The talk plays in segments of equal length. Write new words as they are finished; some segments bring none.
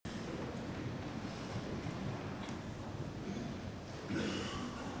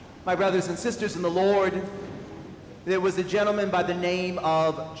My brothers and sisters in the Lord, there was a gentleman by the name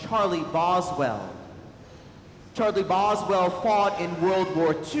of Charlie Boswell. Charlie Boswell fought in World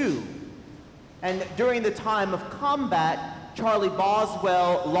War II. And during the time of combat, Charlie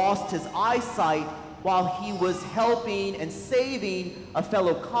Boswell lost his eyesight while he was helping and saving a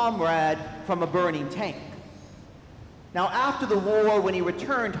fellow comrade from a burning tank. Now, after the war, when he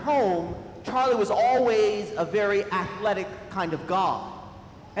returned home, Charlie was always a very athletic kind of guy.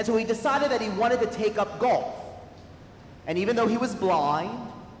 And so he decided that he wanted to take up golf. And even though he was blind,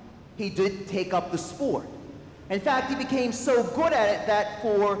 he did take up the sport. In fact, he became so good at it that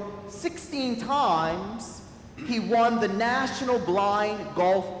for 16 times, he won the National Blind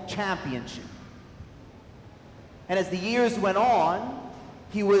Golf Championship. And as the years went on,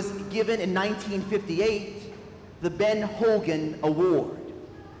 he was given in 1958 the Ben Hogan Award,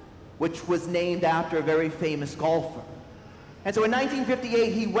 which was named after a very famous golfer. And so in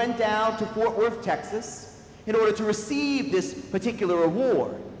 1958, he went down to Fort Worth, Texas, in order to receive this particular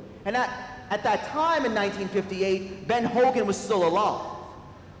award. And at that time in 1958, Ben Hogan was still alive.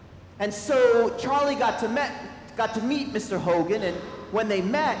 And so Charlie got to meet Mr. Hogan, and when they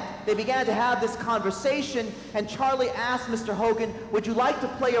met, they began to have this conversation, and Charlie asked Mr. Hogan, "Would you like to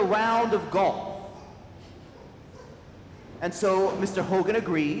play a round of golf?" And so Mr. Hogan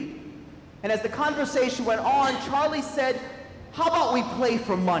agreed. And as the conversation went on, Charlie said, "How about we play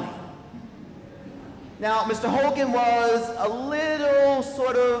for money?" Now, Mr. Hogan was a little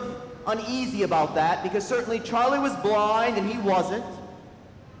sort of uneasy about that, because certainly Charlie was blind and he wasn't.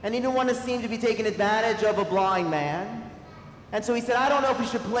 And he didn't want to seem to be taking advantage of a blind man. And so he said, "I don't know if we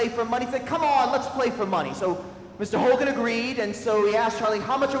should play for money." He said, "Come on, let's play for money." So Mr. Hogan agreed, and so he asked Charlie,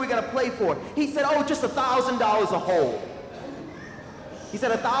 "How much are we going to play for?" He said, "Oh, just $1,000 a hole." He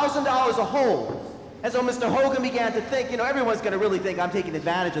said, $1,000 a hole. And so Mr. Hogan began to think, everyone's going to really think I'm taking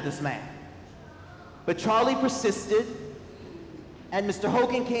advantage of this man. But Charlie persisted, and Mr.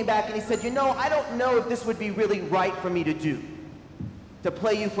 Hogan came back and he said, "I don't know if this would be really right for me to do, to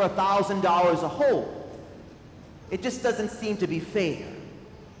play you for $1,000 a hole. It just doesn't seem to be fair."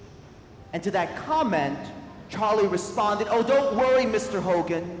 And to that comment, Charlie responded, "Oh, don't worry, Mr.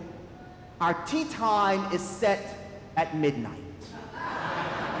 Hogan. Our tea time is set at midnight."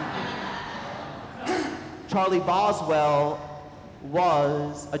 Charlie Boswell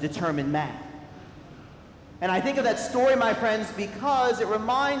was a determined man. And I think of that story, my friends, because it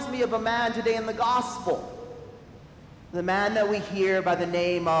reminds me of a man today in the gospel. The man that we hear by the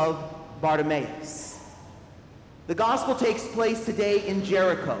name of Bartimaeus. The gospel takes place today in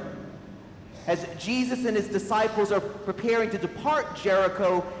Jericho, as Jesus and his disciples are preparing to depart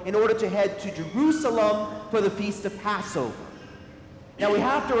Jericho in order to head to Jerusalem for the Feast of Passover. Now we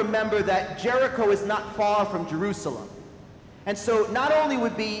have to remember that Jericho is not far from Jerusalem. And so not only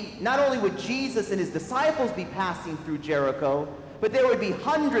would Jesus and his disciples be passing through Jericho, but there would be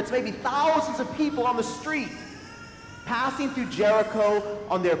hundreds, maybe thousands of people on the street passing through Jericho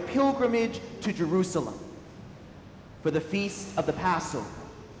on their pilgrimage to Jerusalem for the Feast of the Passover.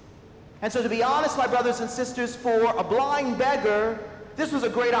 And so to be honest, my brothers and sisters, for a blind beggar, this was a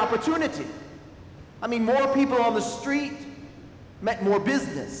great opportunity. I mean, more people on the street meant more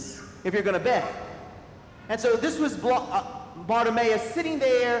business, if you're going to beg. And so this was Bartimaeus sitting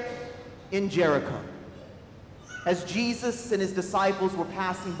there in Jericho as Jesus and his disciples were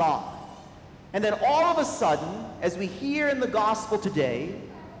passing by. And then all of a sudden, as we hear in the gospel today,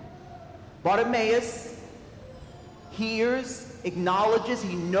 Bartimaeus hears, acknowledges,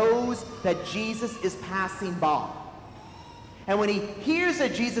 he knows that Jesus is passing by. And when he hears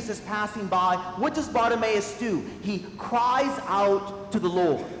that Jesus is passing by, what does Bartimaeus do? He cries out to the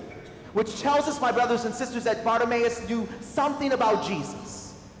Lord, which tells us, my brothers and sisters, that Bartimaeus knew something about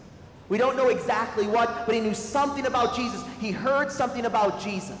Jesus. We don't know exactly what, but he knew something about Jesus. He heard something about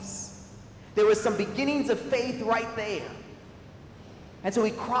Jesus. There was some beginnings of faith right there. And so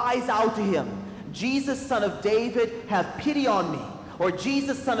he cries out to him, "Jesus, Son of David, have pity on me." Or,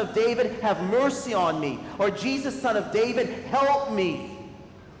 "Jesus, Son of David, have mercy on me." Or, "Jesus, Son of David, help me."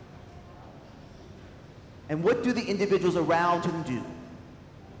 And what do the individuals around him do?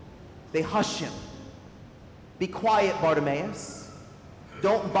 They hush him. "Be quiet, Bartimaeus.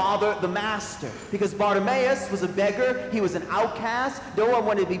 Don't bother the master." Because Bartimaeus was a beggar. He was an outcast. No one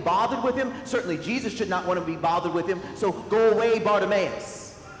wanted to be bothered with him. Certainly Jesus should not want to be bothered with him. So go away,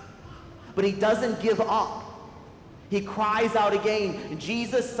 Bartimaeus. But he doesn't give up. He cries out again,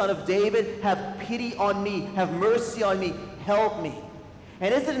 "Jesus, Son of David, have pity on me. Have mercy on me. Help me."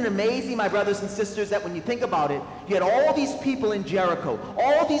 And isn't it amazing, my brothers and sisters, that when you think about it, you had all these people in Jericho,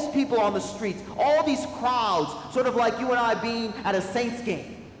 all these people on the streets, all these crowds, sort of like you and I being at a Saints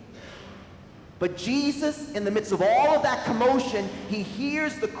game. But Jesus, in the midst of all of that commotion, he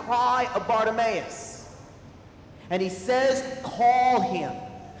hears the cry of Bartimaeus. And he says, call him.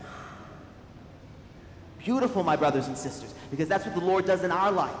 Beautiful, my brothers and sisters, because that's what the Lord does in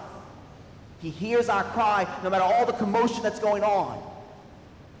our life. He hears our cry no matter all the commotion that's going on.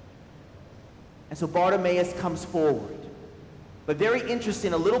 And so Bartimaeus comes forward. But very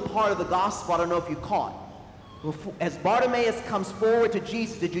interesting, a little part of the gospel, I don't know if you caught. As Bartimaeus comes forward to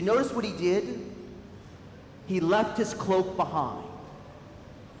Jesus, did you notice what he did? He left his cloak behind.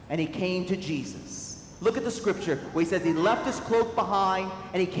 And he came to Jesus. Look at the scripture where he says he left his cloak behind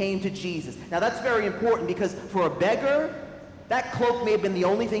and he came to Jesus. Now that's very important because for a beggar, that cloak may have been the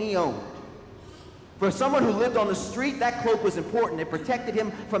only thing he owned. For someone who lived on the street, that cloak was important. It protected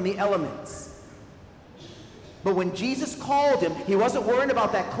him from the elements. But when Jesus called him, he wasn't worried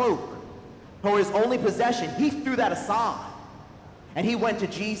about that cloak or his only possession. He threw that aside. And he went to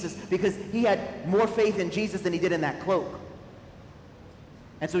Jesus because he had more faith in Jesus than he did in that cloak.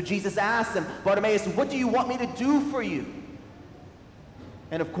 And so Jesus asked him, Bartimaeus, what do you want me to do for you?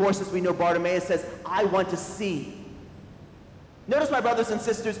 And of course, as we know, Bartimaeus says, I want to see. Notice, my brothers and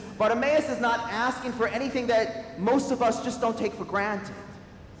sisters, Bartimaeus is not asking for anything that most of us just don't take for granted.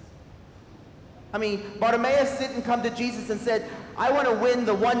 I mean, Bartimaeus didn't come to Jesus and said, I want to win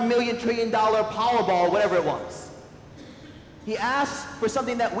the $1 million trillion Powerball, whatever it was. He asked for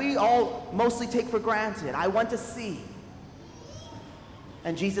something that we all mostly take for granted. I want to see.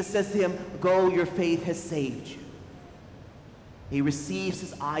 And Jesus says to him, go, your faith has saved you. He receives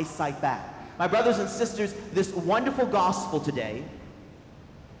his eyesight back. My brothers and sisters, this wonderful gospel today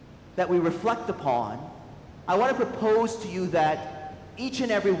that we reflect upon, I want to propose to you that each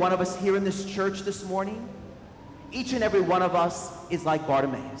and every one of us here in this church this morning, each and every one of us is like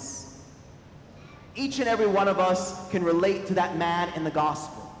Bartimaeus. Each and every one of us can relate to that man in the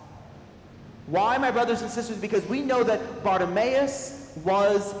gospel. Why, my brothers and sisters? Because we know that Bartimaeus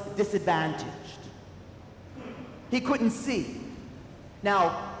was disadvantaged. He couldn't see.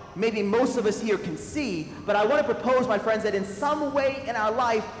 Now, maybe most of us here can see, but I want to propose, my friends, that in some way in our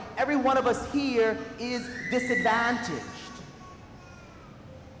life, every one of us here is disadvantaged.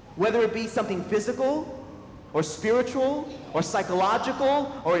 Whether it be something physical, or spiritual, or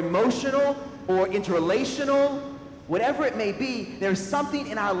psychological, or emotional, or interrelational, whatever it may be, there's something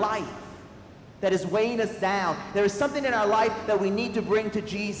in our life that is weighing us down. There is something in our life that we need to bring to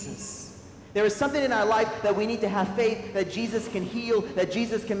Jesus. There is something in our life that we need to have faith that Jesus can heal, that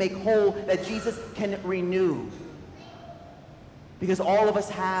Jesus can make whole, that Jesus can renew. Because all of us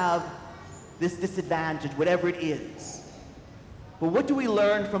have this disadvantage, whatever it is. But what do we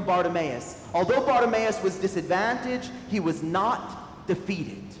learn from Bartimaeus? Although Bartimaeus was disadvantaged, he was not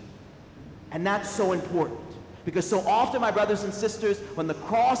defeated. And that's so important. Because so often, my brothers and sisters, when the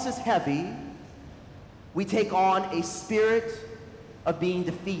cross is heavy, we take on a spirit of being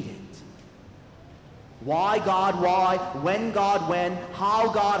defeated. Why, God, why? When, God, when?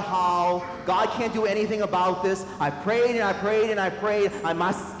 How, God, how? God can't do anything about this. I prayed and I prayed and I prayed. I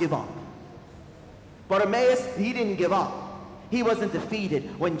must give up. Bartimaeus, he didn't give up. He wasn't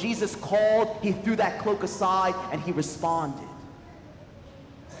defeated. When Jesus called, he threw that cloak aside and he responded.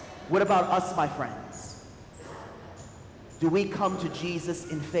 What about us, my friends? Do we come to Jesus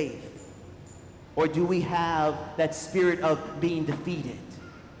in faith? Or do we have that spirit of being defeated?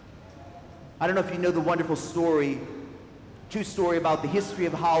 I don't know if you know the wonderful story, true story about the history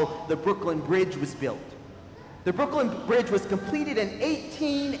of how the Brooklyn Bridge was built. The Brooklyn Bridge was completed in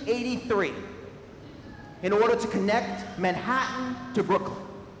 1883 in order to connect Manhattan to Brooklyn.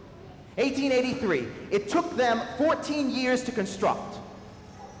 1883. It took them 14 years to construct.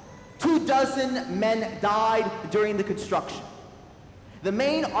 24 men died during the construction. The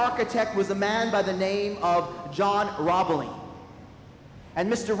main architect was a man by the name of John Roebling.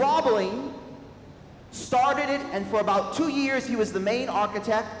 And Mr. Roebling started it, and for about 2 years he was the main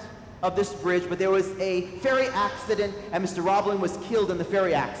architect of this bridge, but there was a ferry accident and Mr. Roebling was killed in the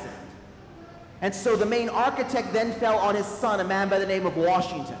ferry accident. And so the main architect then fell on his son, a man by the name of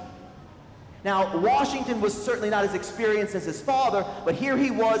Washington. Now, Washington was certainly not as experienced as his father, but here he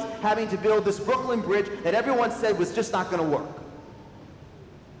was having to build this Brooklyn Bridge that everyone said was just not going to work.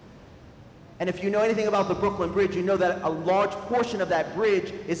 And if you know anything about the Brooklyn Bridge, you know that a large portion of that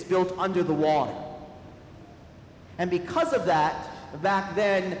bridge is built under the water. And because of that, back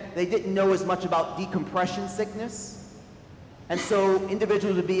then, they didn't know as much about decompression sickness. And so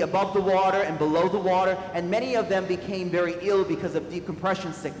individuals would be above the water and below the water, and many of them became very ill because of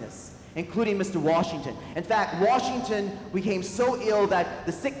decompression sickness, including Mr. Washington. In fact, Washington became so ill that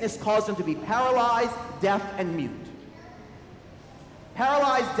the sickness caused him to be paralyzed, deaf, and mute.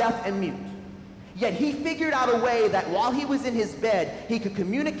 Paralyzed, deaf, and mute. Yet he figured out a way that while he was in his bed, he could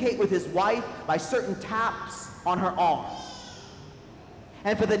communicate with his wife by certain taps on her arm.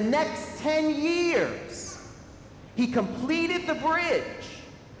 And for the next 10 years, he completed the bridge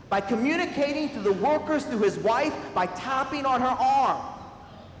by communicating to the workers through his wife by tapping on her arm.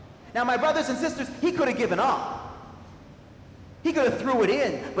 Now, my brothers and sisters, he could have given up. He could have threw it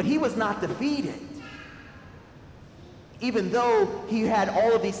in, but he was not defeated. Even though he had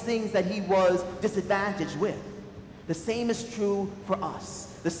all of these things that he was disadvantaged with. The same is true for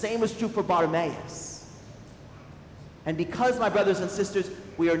us. The same is true for Bartimaeus. And because, my brothers and sisters,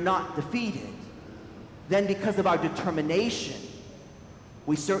 we are not defeated, then because of our determination,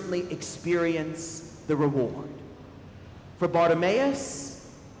 we certainly experience the reward. For Bartimaeus,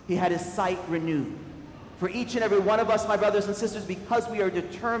 he had his sight renewed. For each and every one of us, my brothers and sisters, because we are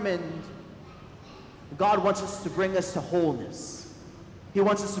determined, God wants us to bring us to wholeness. He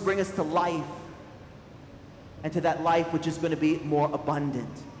wants us to bring us to life, and to that life which is going to be more abundant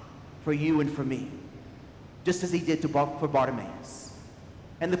for you and for me, just as he did for Bartimaeus.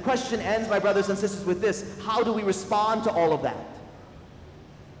 And the question ends, my brothers and sisters, with this: how do we respond to all of that?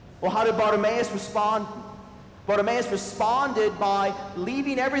 Well, how did Bartimaeus respond? Bartimaeus responded by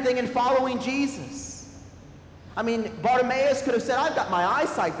leaving everything and following Jesus. I mean, Bartimaeus could have said, I've got my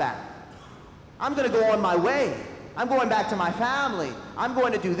eyesight back. I'm going to go on my way. I'm going back to my family. I'm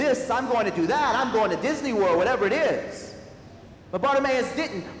going to do this. I'm going to do that. I'm going to Disney World, whatever it is. But Bartimaeus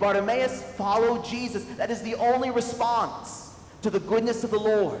didn't. Bartimaeus followed Jesus. That is the only response to the goodness of the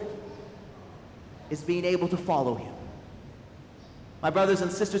Lord, is being able to follow him. My brothers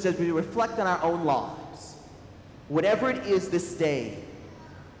and sisters, as we reflect on our own lives, whatever it is this day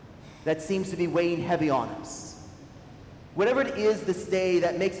that seems to be weighing heavy on us, whatever it is this day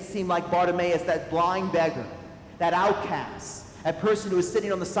that makes it seem like Bartimaeus, that blind beggar, that outcast, that person who is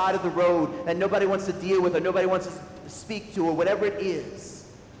sitting on the side of the road that nobody wants to deal with or nobody wants to speak to, or whatever it is,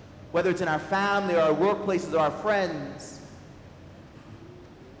 whether it's in our family or our workplaces or our friends,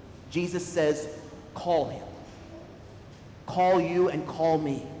 Jesus says, call him. Call you and call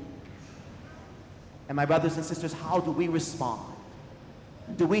me. And my brothers and sisters, how do we respond?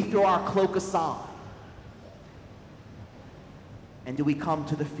 Do we throw our cloak aside? And do we come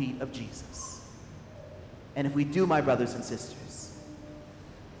to the feet of Jesus? And if we do, my brothers and sisters,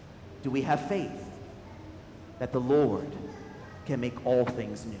 do we have faith that the Lord can make all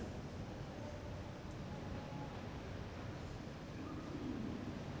things new?